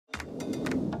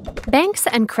Banks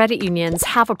and credit unions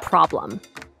have a problem.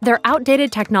 Their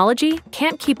outdated technology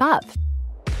can't keep up.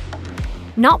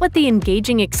 Not with the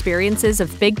engaging experiences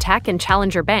of big tech and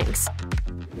challenger banks,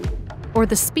 or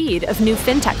the speed of new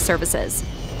fintech services.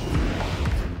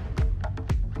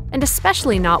 And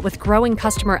especially not with growing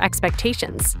customer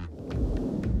expectations.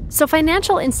 So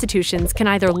financial institutions can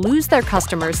either lose their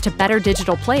customers to better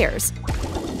digital players,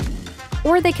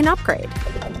 or they can upgrade.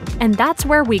 And that's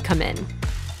where we come in.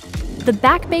 The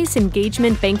Backbase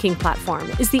Engagement Banking Platform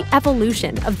is the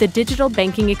evolution of the digital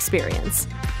banking experience.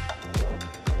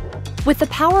 With the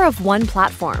power of one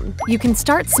platform, you can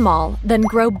start small, then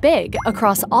grow big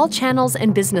across all channels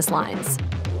and business lines.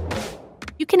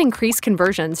 You can increase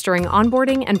conversions during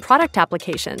onboarding and product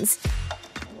applications,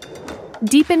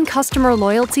 deepen customer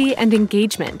loyalty and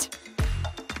engagement,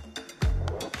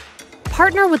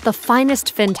 partner with the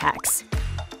finest fintechs,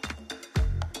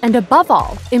 and above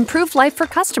all, improve life for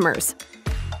customers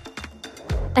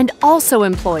and also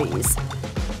employees.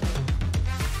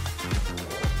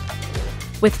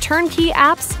 With turnkey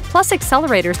apps plus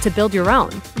accelerators to build your own,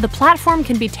 the platform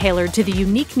can be tailored to the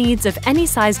unique needs of any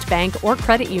sized bank or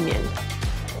credit union,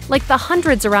 like the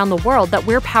hundreds around the world that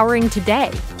we're powering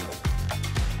today.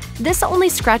 This only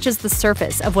scratches the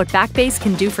surface of what Backbase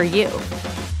can do for you.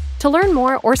 To learn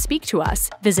more or speak to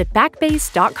us, visit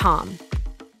backbase.com.